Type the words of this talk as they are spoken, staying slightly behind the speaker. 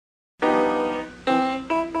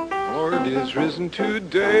is risen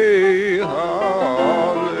today. Hallelujah.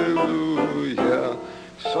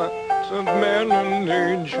 Sons of men and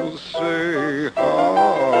angels say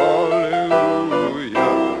hallelujah.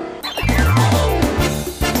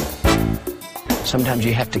 Sometimes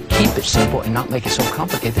you have to keep it simple and not make it so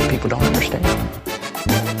complicated that people don't understand.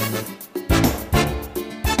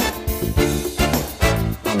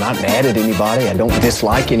 I'm not mad at anybody. I don't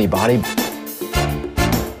dislike anybody.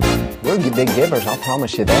 We're big givers, I'll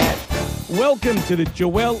promise you that. Welcome to the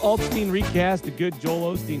Joel Osteen Recast, a good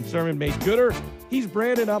Joel Osteen sermon made gooder. He's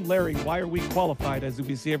Brandon, I'm Larry. Why are we qualified, as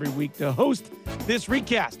we see every week, to host this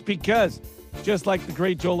recast? Because just like the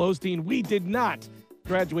great Joel Osteen, we did not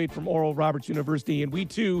graduate from Oral Roberts University, and we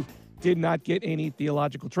too did not get any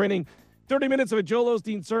theological training. 30 minutes of a Joel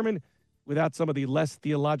Osteen sermon without some of the less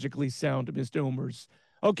theologically sound misnomers.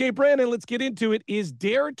 Okay, Brandon, let's get into it. Is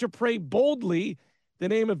Dare to Pray Boldly the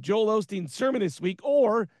name of Joel Osteen's sermon this week,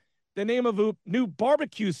 or the name of a new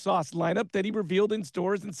barbecue sauce lineup that he revealed in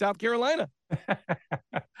stores in South Carolina?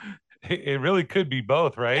 It really could be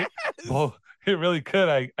both, right? Yes. Well, it really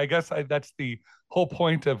could. I guess that's the whole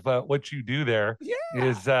point of what you do there. Yeah.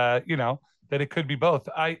 Is that it could be both.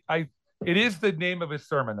 It is the name of his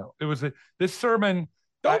sermon, though. It was this sermon.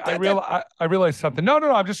 I realized something. No.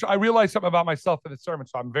 I realized something about myself in the sermon,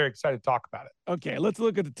 so I'm very excited to talk about it. Okay, let's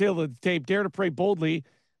look at the tail of the tape. Dare to Pray Boldly,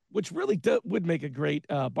 which really would make a great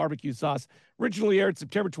barbecue sauce. Originally aired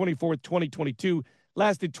September 24th, 2022.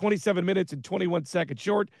 Lasted 27 minutes and 21 seconds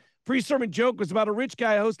short. Pre-sermon joke was about a rich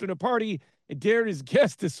guy hosting a party and dared his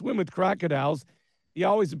guests to swim with crocodiles. The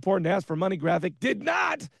always important ask for money graphic did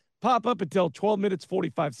not pop up until 12 minutes,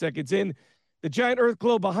 45 seconds in. The giant earth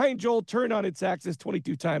globe behind Joel turned on its axis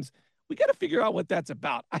 22 times. We got to figure out what that's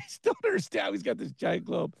about. I still don't understand how he's got this giant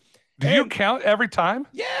globe. Do you count every time?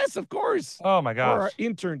 Yes, of course. Oh, my gosh. Or our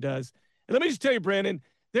intern does. And let me just tell you, Brandon,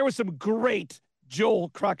 there was some great Joel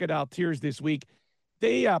crocodile tears this week.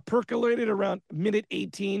 They percolated around minute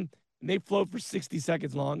 18, and they flowed for 60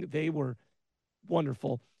 seconds long. They were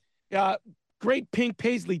wonderful. Great pink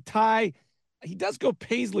paisley tie. He does go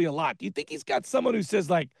paisley a lot. Do you think he's got someone who says,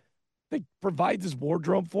 like, that provides his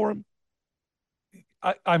wardrobe for him?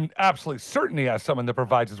 I'm absolutely certain he has someone that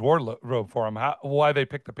provides his wardrobe for him. Why they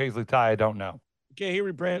picked the paisley tie, I don't know. Okay, here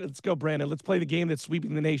we Brandon. Let's go, Brandon. Let's play the game that's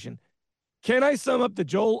sweeping the nation. Can I sum up the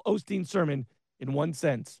Joel Osteen sermon in one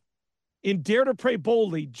sentence? In Dare to Pray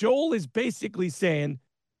Boldly, Joel is basically saying,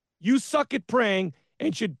 you suck at praying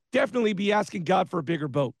and should definitely be asking God for a bigger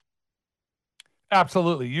boat.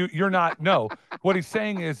 Absolutely. You're not. No, what he's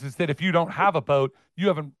saying is that if you don't have a boat, you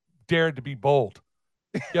haven't dared to be bold.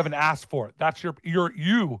 You haven't asked for it. That's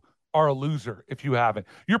you are a loser if you haven't.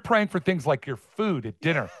 You're praying for things like your food at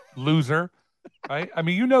dinner, loser. Right? I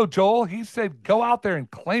mean, Joel, he said, go out there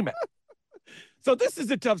and claim it. So this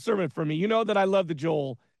is a tough sermon for me. You know that I love the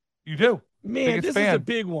Joel. You do. Man, this is a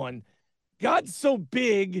big one. God's so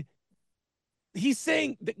big. He's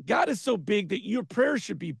saying that God is so big that your prayer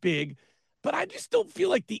should be big, but I just don't feel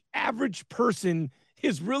like the average person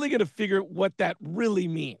is really going to figure out what that really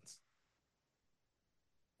means.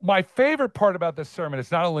 My favorite part about this sermon is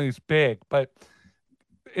not only it's big, but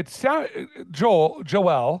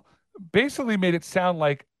Joel basically made it sound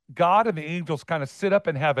like God and the angels kind of sit up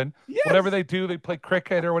in heaven. Yes. Whatever they do, they play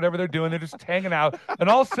cricket or whatever they're doing, they're just hanging out. And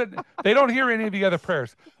all of a sudden, they don't hear any of the other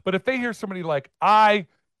prayers. But if they hear somebody like, I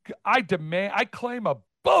claim a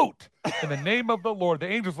boat in the name of the Lord, the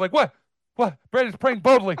angel's like, what? Brandon's praying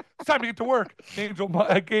boldly. It's time to get to work. Angel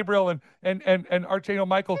Gabriel and Archangel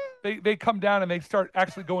Michael, they come down and they start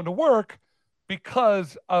actually going to work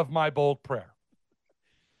because of my bold prayer.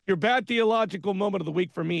 Your bad theological moment of the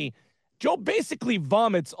week for me. Joel basically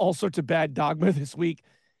vomits all sorts of bad dogma this week.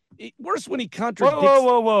 Worse when he contradicts.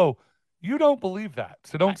 Whoa. You don't believe that,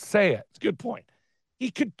 so don't say it. It's a good point.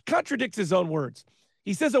 He contradicts his own words.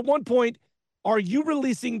 He says at one point, are you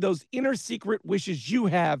releasing those inner secret wishes you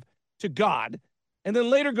have to God? And then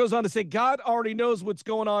later goes on to say, God already knows what's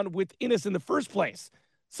going on within us in the first place.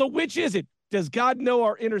 So which is it? Does God know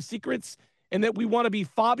our inner secrets and that we want to be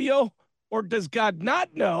Fabio? Or does God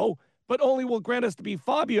not know, but only will grant us to be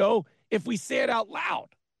Fabio if we say it out loud?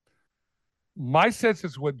 My sense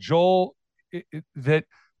is what Joel, that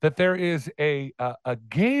there is a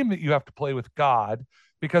game that you have to play with God,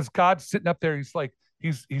 because God's sitting up there. He's like,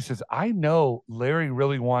 he says, I know Larry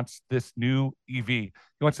really wants this new EV. He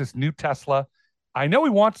wants this new Tesla. I know he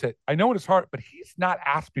wants it. I know in his heart, but he's not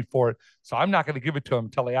asked me for it. So I'm not going to give it to him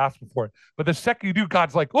until he asks me for it. But the second you do,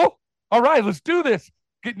 God's like, oh, all right, let's do this.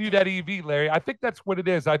 Getting you that EV, Larry. I think that's what it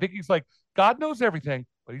is. I think he's like, God knows everything,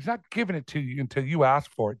 but he's not giving it to you until you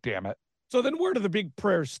ask for it. Damn it. So then where do the big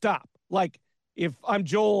prayers stop? Like, if I'm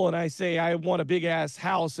Joel and I say I want a big ass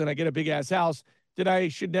house and I get a big ass house, then I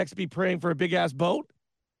should next be praying for a big ass boat?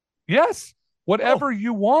 Yes. Oh, Whatever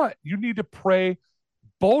you want, you need to pray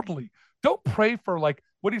boldly. Don't pray for like,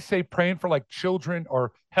 what do you say, praying for like children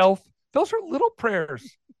or health? Those are little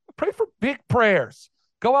prayers. Pray for big prayers.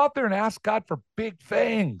 Go out there and ask God for big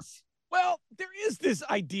things. well, there is this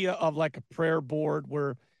idea of like a prayer board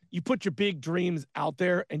where you put your big dreams out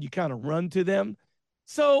there and you kind of run to them.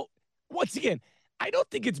 So, once again, I don't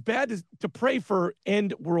think it's bad to pray for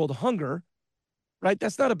end world hunger, right?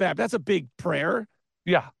 That's not a bad, that's a big prayer.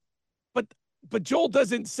 Yeah. But Joel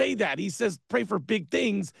doesn't say that. He says pray for big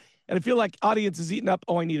things. And I feel like audience is eating up,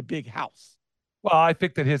 oh, I need a big house. Well, I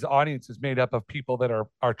think that his audience is made up of people that are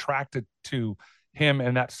attracted to him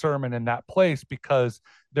and that sermon and that place because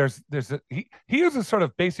he uses sort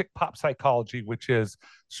of basic pop psychology, which is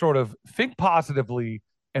sort of think positively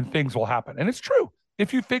and things will happen. And it's true.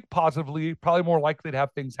 If you think positively, you're probably more likely to have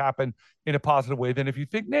things happen in a positive way than if you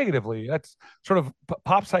think negatively. That's sort of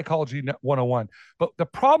pop psychology 101. But the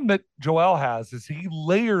problem that Joel has is he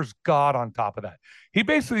layers God on top of that. He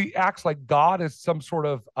basically acts like God is some sort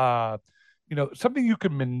of something you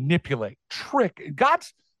can manipulate, trick.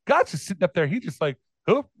 God's just sitting up there. He's just like,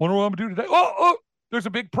 oh, wonder what I'm gonna do today. Oh, there's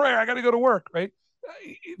a big prayer. I got to go to work, right?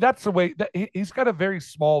 That's the way that he's got a very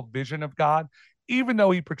small vision of God, even though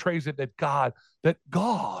he portrays it that God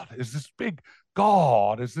is this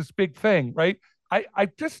big thing, right? I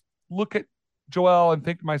just look at Joel and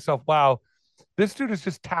think to myself, wow, this dude has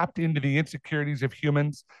just tapped into the insecurities of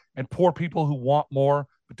humans and poor people who want more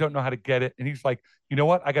but don't know how to get it. And he's like, you know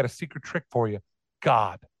what? I got a secret trick for you.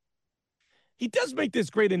 God. He does make this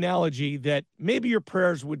great analogy that maybe your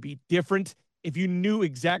prayers would be different if you knew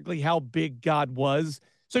exactly how big God was.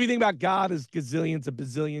 So if you think about God as gazillions, a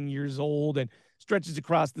bazillion years old and stretches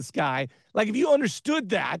across the sky, like if you understood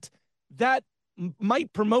that, that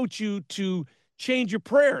might promote you to change your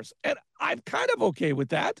prayers. And I'm kind of okay with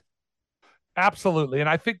that. Absolutely. And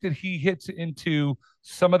I think that he hits into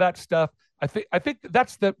some of that stuff. I think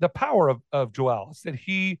that's the power of Joel, is that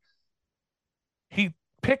he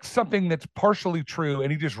picks something that's partially true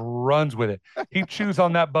and he just runs with it. He chews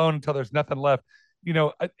on that bone until there's nothing left.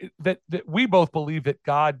 That we both believe that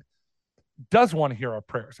God does want to hear our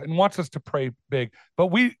prayers and wants us to pray big.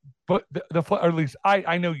 But or at least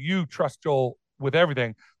I know you trust Joel with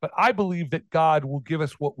everything, but I believe that God will give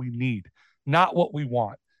us what we need, not what we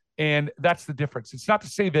want. And that's the difference. It's not to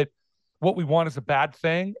say that what we want is a bad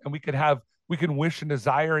thing and we can wish and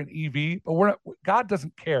desire an EV, but God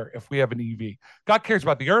doesn't care if we have an EV. God cares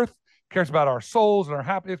about the earth, cares about our souls and our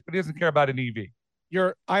happiness, but he doesn't care about an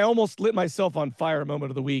EV. I almost lit myself on fire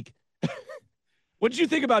moment of the week. What did you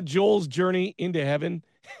think about Joel's journey into heaven?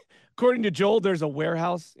 According to Joel, there's a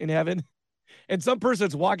warehouse in heaven. And some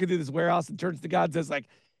person's walking through this warehouse and turns to God and says like,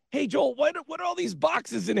 hey, Joel, what are all these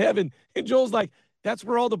boxes in heaven? And Joel's like, that's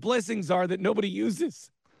where all the blessings are that nobody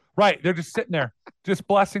uses. Right. They're just sitting there, just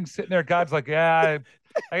blessings sitting there. God's like, yeah,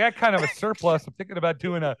 I got kind of a surplus. I'm thinking about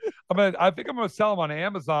doing I think I'm going to sell them on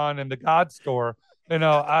Amazon and the God store.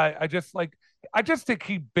 I just think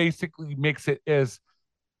he basically makes it as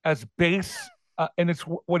base and it's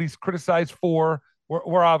what he's criticized for.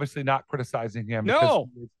 We're obviously not criticizing him. No,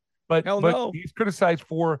 but no. He's criticized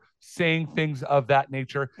for saying things of that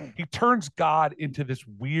nature. He turns God into this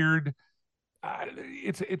weird,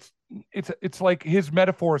 it's like his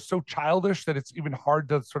metaphor is so childish that it's even hard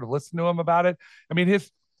to sort of listen to him about it. I mean,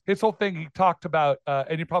 his whole thing, he talked about,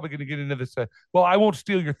 and you're probably going to get into this. Well, I won't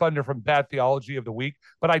steal your thunder from bad theology of the week,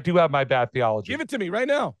 but I do have my bad theology. Give it to me right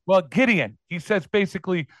now. Well, Gideon, he says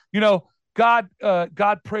basically, God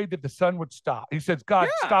prayed that the sun would stop. He says, God,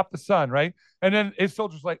 stop the sun, right? And then his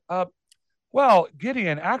soldiers like, well,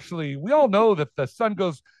 Gideon, actually, we all know that the sun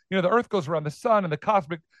goes, the earth goes around the sun and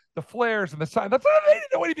the flares and the sun. They didn't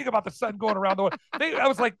know anything about the sun going around the world. I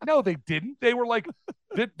was like, no, they didn't. They were like,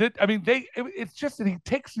 it's just that he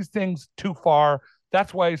takes these things too far.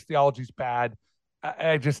 That's why his theology's bad.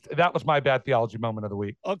 That was my bad theology moment of the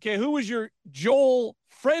week. Okay. Who was your Joel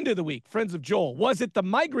friend of the week? Friends of Joel. Was it the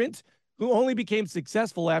migrant who only became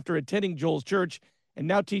successful after attending Joel's church and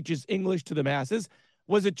now teaches English to the masses?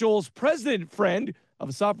 Was it Joel's president friend of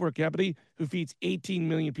a software company who feeds 18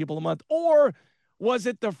 million people a month? Or was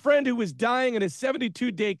it the friend who was dying in a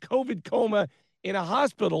 72-day COVID coma in a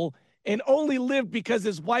hospital and only lived because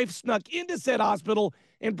his wife snuck into said hospital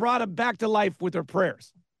and brought him back to life with her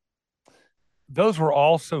prayers? Those were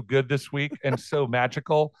all so good this week and so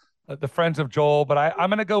magical, the friends of Joel. But I'm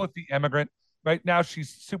going to go with the immigrant. Right now, she's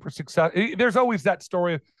super successful. There's always that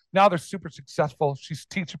story of now they're super successful. She's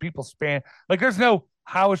teaching people Spanish. Like there's no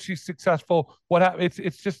How is she successful? What happened?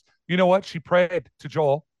 It's just, you know what? She prayed to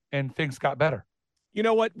Joel and things got better. You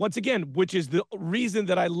know what? Once again, which is the reason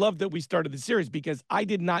that I love that we started the series, because I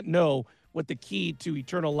did not know what the key to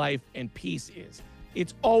eternal life and peace is.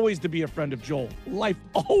 It's always to be a friend of Joel. Life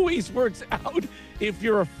always works out if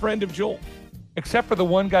you're a friend of Joel. Except for the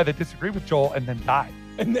one guy that disagreed with Joel and then died.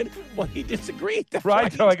 And then, well, he disagreed. That's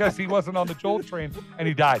right? So I guess he wasn't on the Joel train and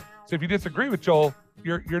he died. So if you disagree with Joel,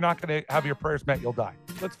 you're not going to have your prayers met. You'll die.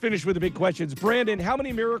 Let's finish with the big questions. Brandon, how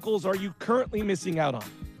many miracles are you currently missing out on?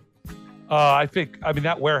 I mean,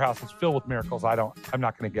 that warehouse is filled with miracles I'm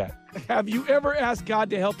not going to get. Have you ever asked God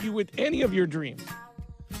to help you with any of your dreams?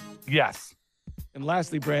 Yes. And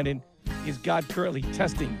lastly, Brandon, is God currently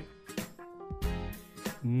testing you?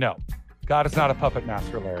 No. God is not a puppet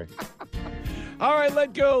master, Larry. All right,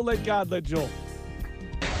 let go. Let God, let Joel.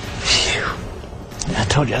 Phew. I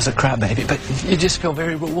told you I was a crybaby, but you just feel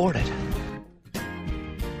very rewarded.